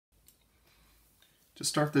To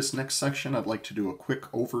start this next section, I'd like to do a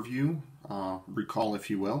quick overview, recall if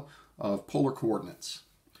you will, of polar coordinates.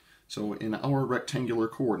 So in our rectangular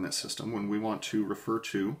coordinate system, when we want to refer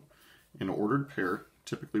to an ordered pair,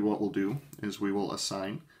 typically what we'll do is we will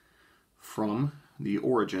assign from the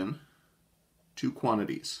origin two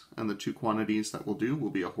quantities. And the two quantities that we'll do will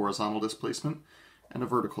be a horizontal displacement and a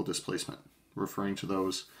vertical displacement, referring to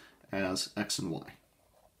those as x and y.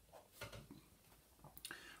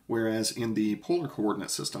 Whereas in the polar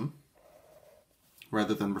coordinate system,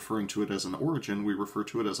 rather than referring to it as an origin, we refer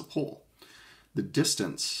to it as a pole. The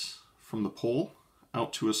distance from the pole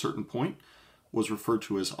out to a certain point was referred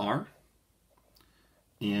to as r,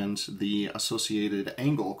 and the associated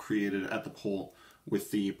angle created at the pole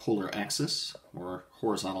with the polar axis, or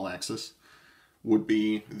horizontal axis, would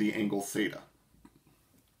be the angle theta.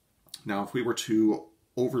 Now, if we were to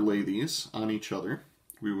overlay these on each other,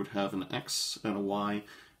 we would have an x and a y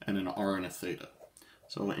and an r and a theta.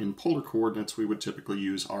 So in polar coordinates, we would typically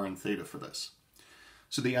use r and theta for this.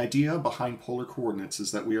 So the idea behind polar coordinates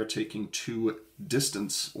is that we are taking two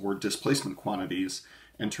distance or displacement quantities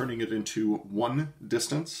and turning it into one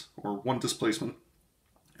distance or one displacement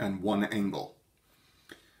and one angle.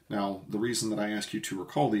 Now, the reason that I ask you to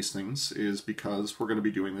recall these things is because we're going to be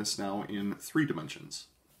doing this now in 3 dimensions.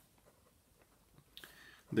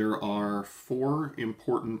 There are 4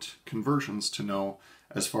 important conversions to know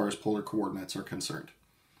as far as polar coordinates are concerned.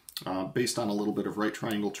 Based on a little bit of right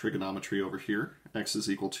triangle trigonometry over here, x is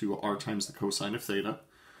equal to r times the cosine of theta,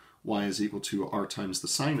 y is equal to r times the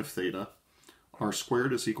sine of theta, r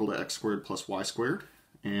squared is equal to x squared plus y squared,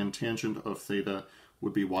 and tangent of theta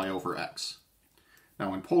would be y over x.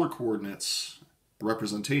 Now in polar coordinates,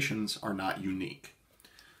 representations are not unique.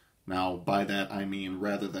 Now by that I mean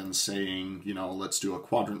rather than saying, let's do a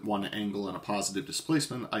quadrant 1 angle and a positive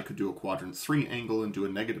displacement, I could do a quadrant 3 angle and do a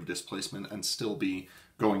negative displacement and still be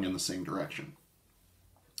going in the same direction.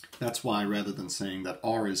 That's why rather than saying that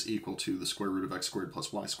r is equal to the square root of x squared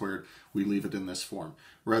plus y squared, we leave it in this form.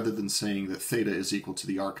 Rather than saying that theta is equal to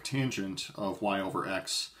the arctangent of y over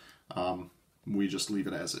x, we just leave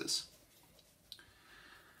it as is.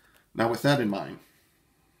 Now with that in mind,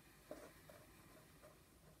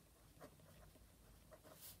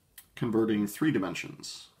 converting 3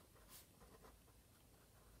 dimensions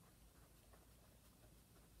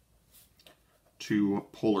to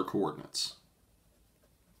polar coordinates.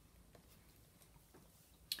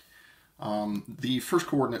 The first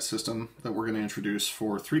coordinate system that we're going to introduce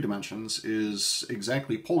for 3 dimensions is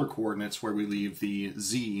exactly polar coordinates where we leave the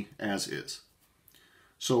z as is.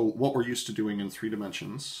 So what we're used to doing in 3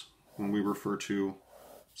 dimensions when we refer to,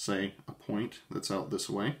 say, a point that's out this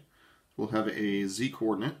way, we'll have a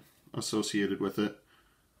z-coordinate associated with it,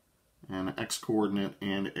 an x-coordinate,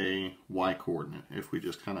 and a y-coordinate, if we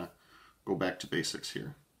just kind of go back to basics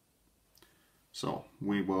here. So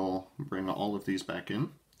we will bring all of these back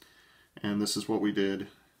in, and this is what we did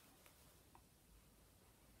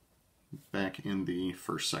back in the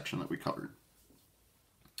first section that we covered.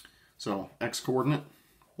 So x-coordinate,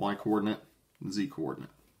 y-coordinate,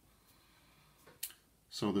 z-coordinate.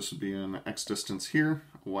 So this would be an x distance here,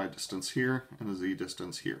 a y distance here, and a z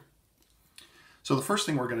distance here. So the first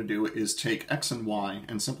thing we're going to do is take x and y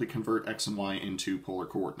and simply convert x and y into polar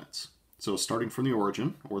coordinates. So starting from the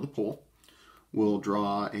origin, or the pole, we'll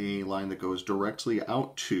draw a line that goes directly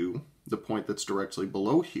out to the point that's directly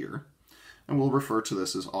below here, and we'll refer to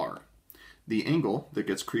this as r. The angle that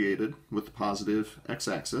gets created with the positive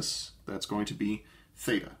x-axis, that's going to be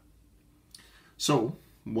theta. So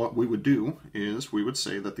what we would do is we would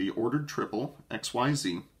say that the ordered triple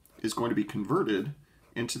xyz is going to be converted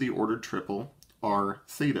into the ordered triple r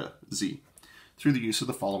theta z through the use of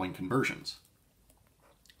the following conversions.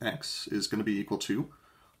 X is going to be equal to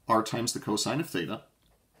r times the cosine of theta,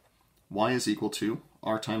 y is equal to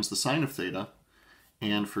r times the sine of theta,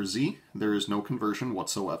 and for z there is no conversion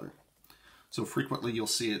whatsoever. So frequently you'll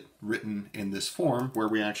see it written in this form where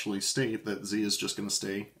we actually state that z is just going to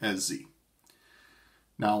stay as z.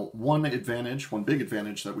 Now, one big advantage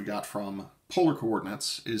that we got from polar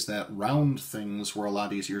coordinates is that round things were a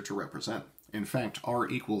lot easier to represent. In fact, r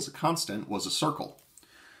equals a constant was a circle.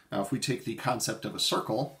 Now, if we take the concept of a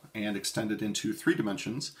circle and extend it into 3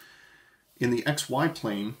 dimensions, in the xy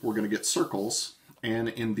plane, we're going to get circles, and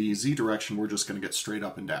in the z direction, we're just going to get straight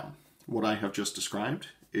up and down. What I have just described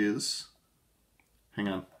is, hang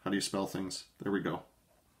on, how do you spell things? There we go.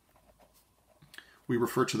 We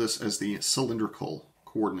refer to this as the cylindrical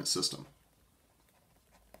coordinate system.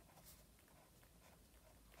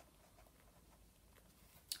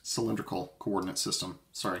 Cylindrical coordinate system.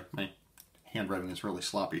 Sorry, my handwriting is really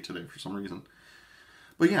sloppy today for some reason.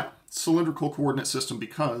 But yeah, cylindrical coordinate system,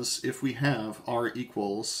 because if we have r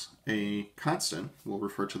equals a constant, we'll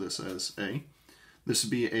refer to this as a, this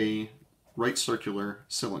would be a right circular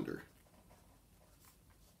cylinder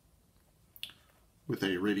with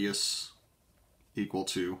a radius equal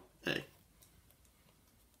to a.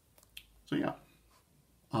 So yeah,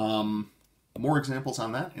 more examples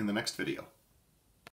on that in the next video.